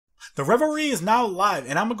The Revelry is now live,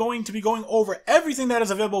 and I'm going to be going over everything that is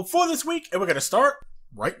available for this week, and we're going to start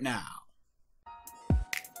right now.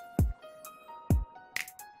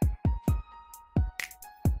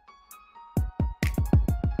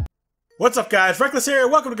 What's up, guys? Reckless here.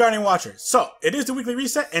 Welcome to Guardian Watcher. So, it is the weekly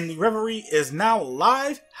reset, and the Revelry is now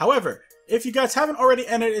live. However, if you guys haven't already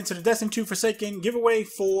entered into the Destiny 2 Forsaken giveaway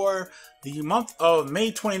for the month of May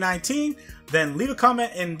 2019, then leave a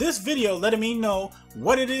comment in this video letting me know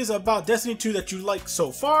what it is about Destiny 2 that you like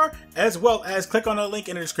so far, as well as click on the link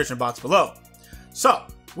in the description box below. So,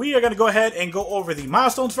 we are going to go ahead and go over the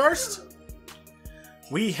milestones first.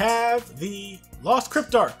 We have the Lost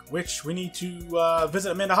Cryptarch, which we need to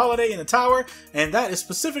visit Amanda Holiday in the tower, and that is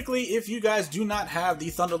specifically if you guys do not have the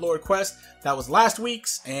Thunderlord quest. That was last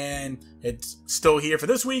week's, and it's still here for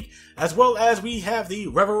this week, as well as we have the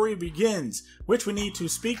Revelry Begins, which we need to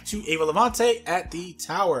speak to Ava Levante at the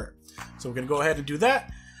tower. So we're going to go ahead and do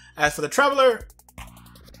that. As for the Traveler,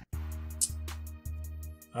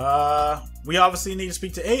 we obviously need to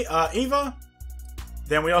speak to Ava.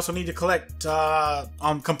 Then we also need to collect,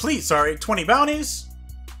 complete 20 bounties,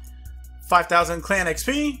 5,000 clan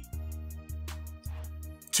XP,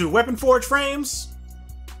 2 weapon forge frames,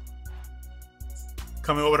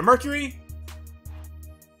 coming over to Mercury.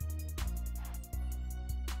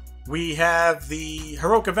 We have the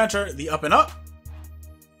Heroic Adventure, the Up and Up,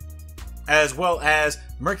 as well as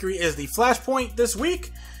Mercury is the flashpoint this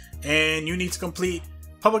week, and you need to complete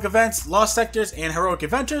public events, lost sectors, and heroic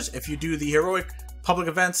adventures. If you do the heroic public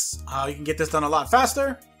events, you can get this done a lot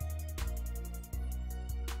faster.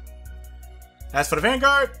 As for the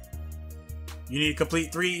Vanguard, you need to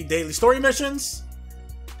complete 3 daily story missions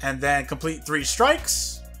and then complete 3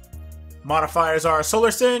 strikes. Modifiers are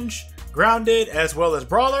Solar Singe, Grounded, as well as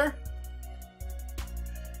Brawler.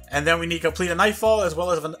 And then we need to complete a Nightfall as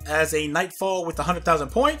well as a Nightfall with 100,000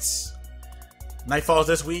 points. Nightfalls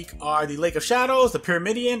this week are the Lake of Shadows, the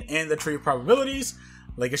Pyramidion, and the Tree of Probabilities.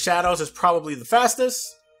 Lake of Shadows is probably the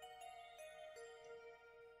fastest.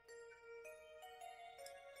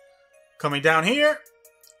 Coming down here,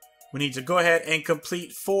 we need to go ahead and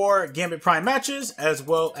complete 4 Gambit Prime matches, as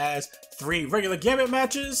well as 3 regular Gambit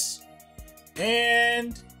matches,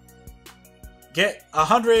 and get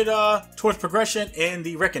 100 towards progression in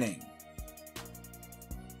the Reckoning.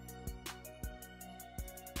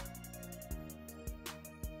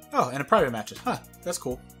 Oh, and a private matches. Huh, that's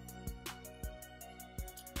cool.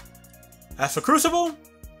 As for Crucible,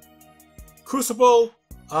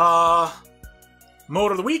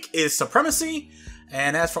 mode of the week is Supremacy,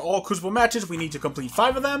 and as for all Crucible matches, we need to complete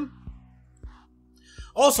 5 of them.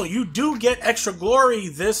 Also, you do get extra glory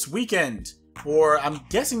this weekend, or I'm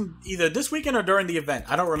guessing either this weekend or during the event.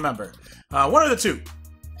 I don't remember. One of the two.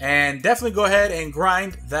 And definitely go ahead and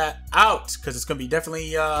grind that out, because it's going to be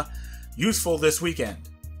definitely useful this weekend.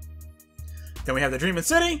 Then we have the Dreaming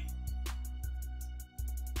City.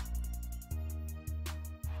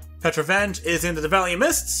 Petrovenge is in the Valley of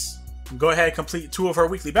Mists. Go ahead and complete 2 of her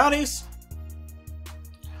weekly bounties.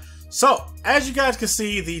 So, as you guys can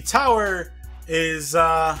see, the tower is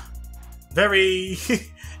very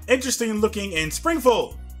interesting looking and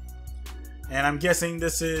springful. And I'm guessing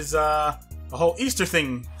this is a whole Easter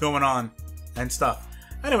thing going on and stuff.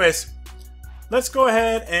 Anyways, let's go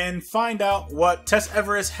ahead and find out what Tess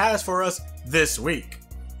Everest has for us this week.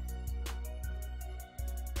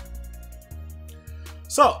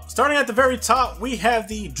 So, starting at the very top, we have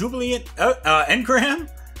the Jubilant Engram.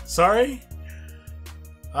 Sorry.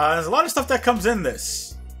 There's a lot of stuff that comes in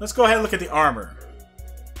this. Let's go ahead and look at the armor.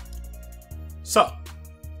 So,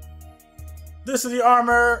 this is the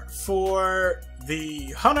armor for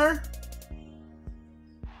the Hunter.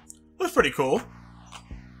 Looks pretty cool.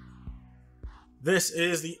 This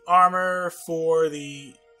is the armor for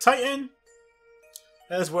the Titan,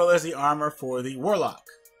 as well as the armor for the Warlock.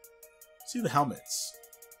 See the helmets.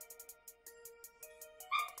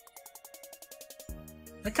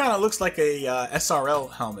 That kind of looks like a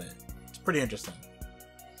SRL helmet. It's pretty interesting.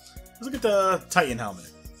 Let's look at the Titan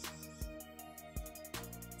helmet.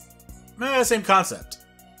 Same concept.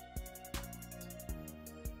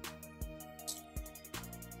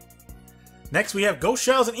 Next, we have ghost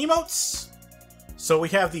shells and emotes. So we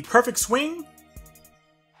have the Perfect Swing.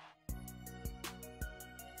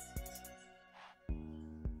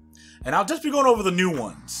 And I'll just be going over the new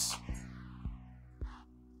ones.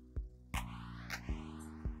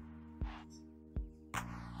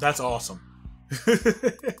 That's awesome.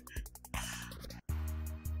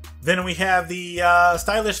 Then we have the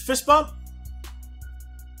stylish fist bump.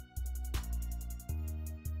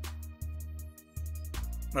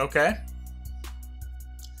 Okay.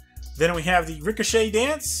 Then we have the Ricochet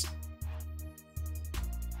Dance.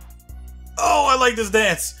 Oh, I like this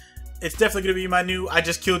dance. It's definitely going to be my new I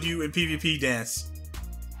just killed you in PvP dance.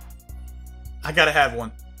 I gotta have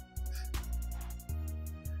one.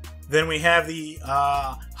 Then we have the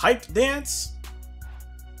hyped dance.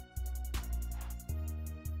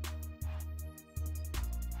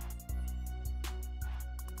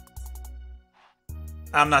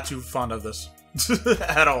 I'm not too fond of this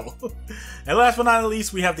at all. And last but not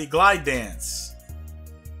least, we have the glide dance.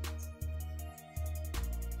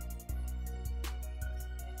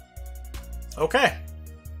 Okay.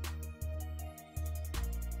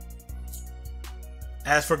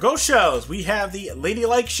 As for ghost shells, we have the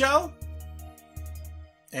ladylike shell.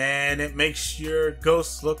 And it makes your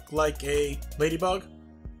ghost look like a ladybug.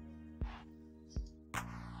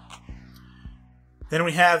 Then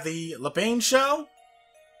we have the lapine shell.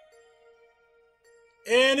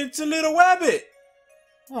 And it's a little rabbit.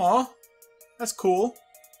 Aw, that's cool.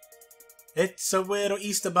 It's a little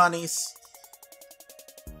Easter bunnies.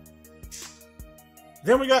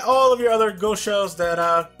 Then we got all of your other ghost shells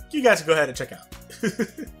that you guys can go ahead and check out.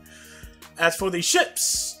 As for the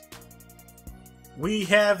ships, we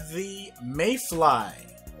have the Mayfly.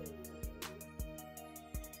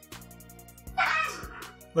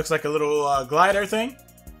 Looks like a little glider thing.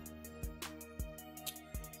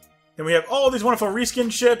 Then we have all these wonderful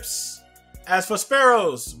reskin ships. As for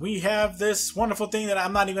sparrows, we have this wonderful thing that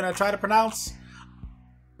I'm not even going to try to pronounce.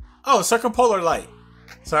 Oh, circumpolar light.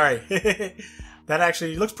 Sorry. That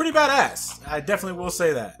actually looks pretty badass. I definitely will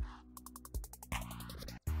say that.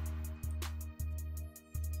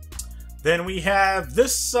 Then we have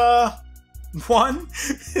this one.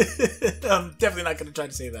 I'm definitely not going to try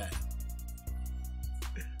to say that.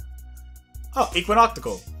 Oh,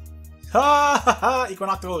 Equinoctial. Ha ha ha!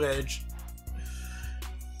 Equinoctial Edge.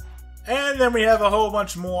 And then we have a whole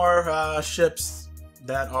bunch more ships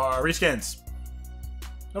that are reskins.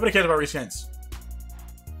 Nobody cares about reskins.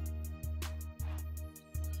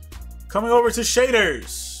 Coming over to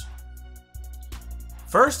shaders.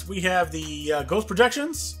 First, we have the ghost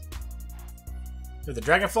projections. We have the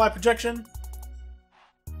dragonfly projection.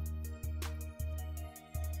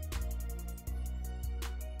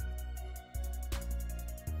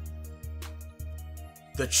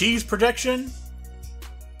 The cheese projection.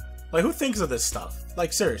 Like, who thinks of this stuff?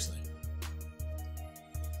 Like, seriously.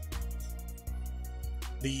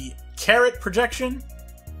 The carrot projection.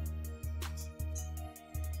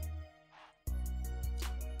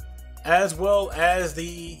 As well as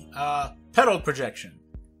the petal projection.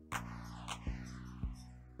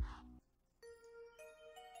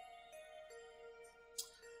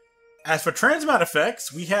 As for transmat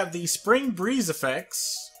effects, we have the spring breeze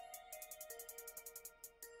effects.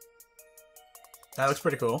 That looks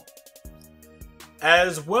pretty cool.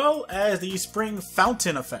 As well as the spring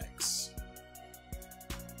fountain effects.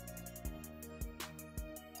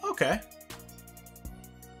 Okay.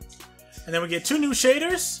 And then we get two new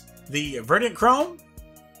shaders. The Verdant Chrome.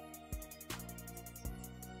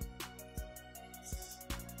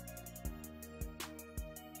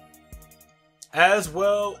 As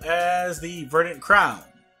well as the Verdant Crown.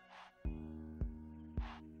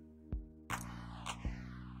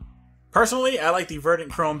 Personally, I like the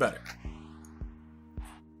Verdant Chrome better.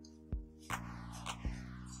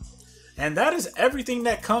 And that is everything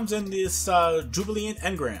that comes in this Jubilean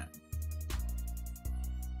Engram.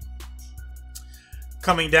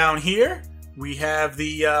 Coming down here, we have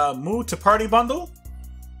the Mood to Party bundle.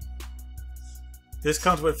 This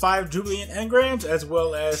comes with 5 Jubilean Engrams, as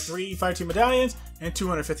well as 3 Fire Team Medallions and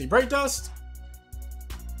 250 Bright Dust.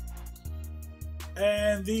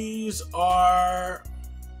 And these are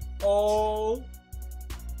all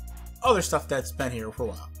other stuff that's been here for a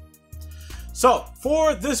while. So,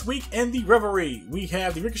 for this week in the Revelry, we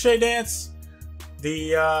have the Ricochet Dance,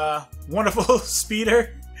 the wonderful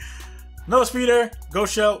Speeder, another Speeder,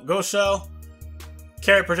 Ghost Shell,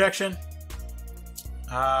 Carrot Projection,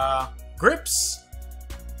 Grips,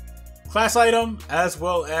 Class Item, as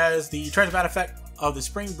well as the Transmat effect of the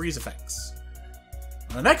Spring Breeze effects.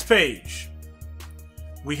 On the next page,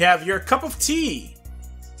 we have your Cup of Tea.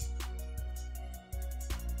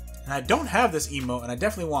 And I don't have this emote, and I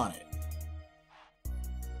definitely want it.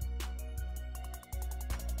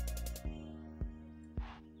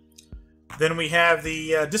 Then we have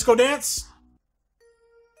the Disco Dance.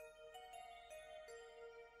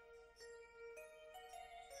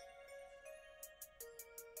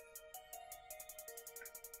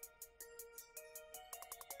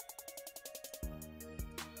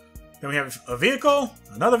 Then we have a vehicle,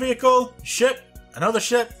 another vehicle, ship, another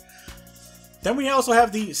ship. Then we also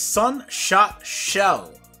have the Sunshot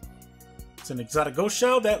Shell. It's an exotic ghost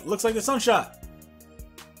shell that looks like the Sunshot.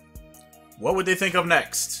 what would they think of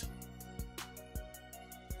next?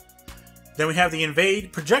 Then we have the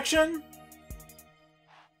Invade Projection.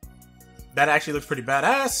 That actually looks pretty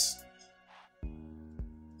badass.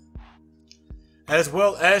 As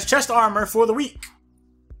well as Chest Armor for the week.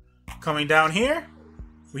 Coming down here,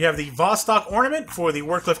 we have the Vostok Ornament for the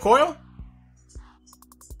Warcliffe Coil.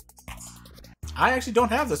 I actually don't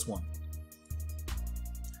have this one.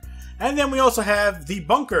 And then we also have the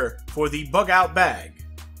Bunker for the Bug Out Bag.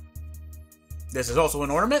 This is also an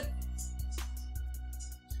ornament.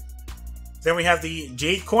 Then we have the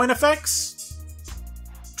Jade Coin effects,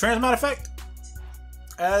 Transmat effect,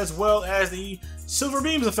 as well as the Silver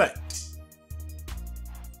Beams effect.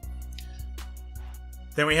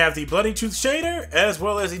 Then we have the Bloody Tooth Shader, as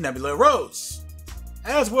well as the Nebula Rose,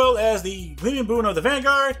 as well as the Gleaming Boon of the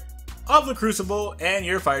Vanguard, of the Crucible, and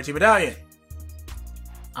your Fire Team Medallion.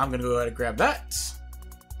 I'm going to go ahead and grab that,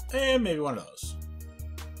 and maybe one of those.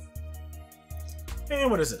 And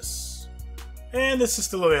what is this? And this is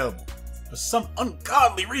still available. For some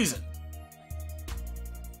ungodly reason.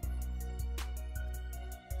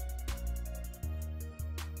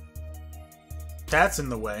 That's in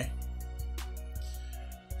the way.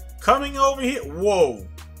 Coming over here. Whoa.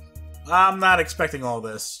 I'm not expecting all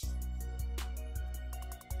this.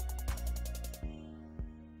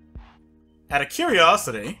 Out of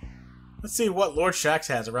curiosity, let's see what Lord Shaxx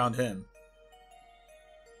has around him.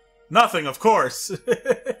 Nothing, of course.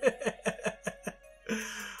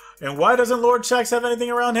 And why doesn't Lord Shaxx have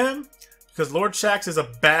anything around him? Because Lord Shaxx is a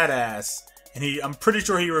badass. And I'm pretty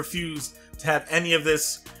sure he refused to have any of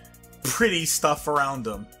this pretty stuff around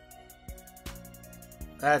him.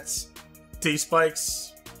 That's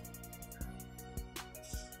T-Spikes.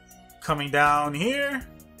 Coming down here.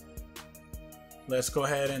 Let's go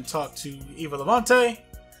ahead and talk to Eva Levante.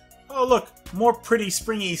 Oh look, more pretty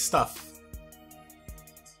springy stuff.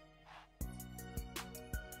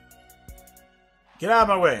 Get out of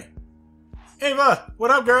my way. Ava,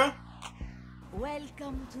 what up, girl?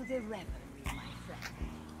 Welcome to the Revelry, my friend.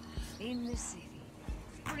 In the city,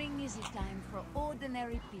 spring is a time for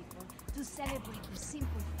ordinary people to celebrate the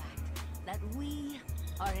simple fact that we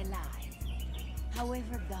are alive.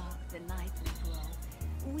 However dark the night may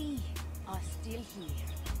grow, we are still here,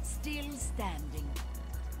 still standing.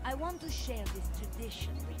 I want to share this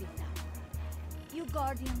tradition with you now. You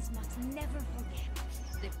Guardians must never forget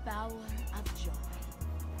the power of joy.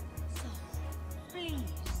 So, please,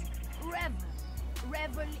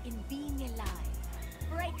 revel in being alive,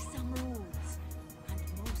 break some rules, and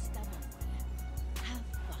most of all, have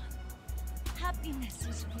fun. Happiness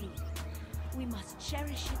is free. We must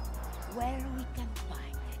cherish it where we can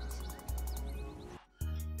find it.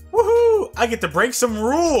 Woohoo! I get to break some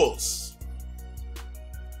rules!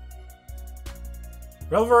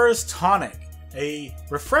 Eververse Tonic, a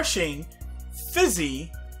refreshing,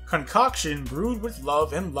 fizzy concoction brewed with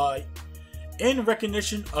love and light. In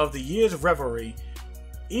recognition of the years of revelry,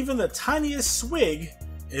 even the tiniest swig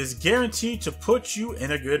is guaranteed to put you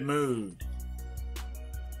in a good mood.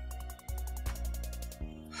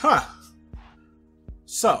 Huh.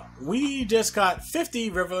 So, we just got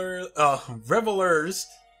 50 Revelers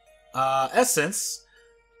Essence,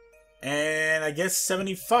 and I guess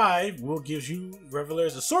 75 will give you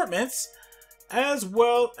Revelers Assortments, as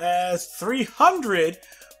well as 300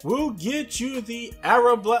 will get you the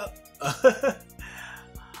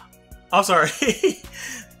I'm sorry,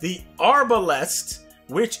 the Arbalest,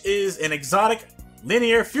 which is an exotic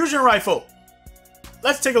linear fusion rifle.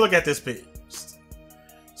 Let's take a look at this piece.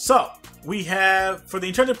 So, we have, for the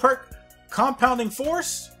enchanted perk, Compounding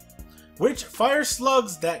Force, which fires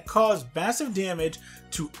slugs that cause massive damage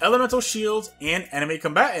to elemental shields and enemy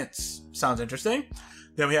combatants. Sounds interesting.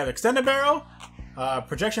 Then we have Extended Barrel,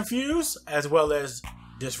 Projection Fuse, as well as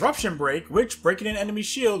Disruption Break, which breaking an enemy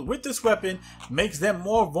shield with this weapon makes them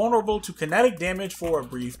more vulnerable to kinetic damage for a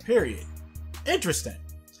brief period. Interesting.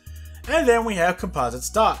 And then we have Composite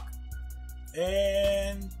Stock.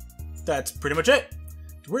 And that's pretty much it.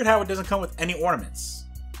 It's weird how it doesn't come with any ornaments.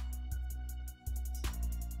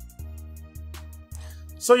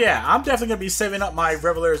 So yeah, I'm definitely going to be saving up my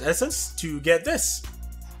Reveler's Essence to get this.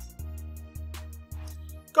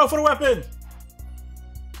 Go for the weapon!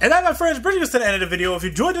 And that, my friends, brings us to the end of the video. If you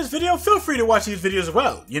enjoyed this video, feel free to watch these videos as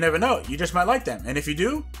well. You never know, you just might like them. And if you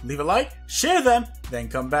do, leave a like, share them, then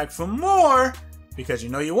come back for more, because you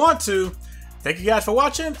know you want to. Thank you guys for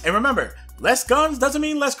watching, and remember, less guns doesn't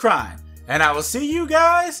mean less crime. And I will see you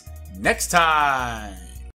guys next time.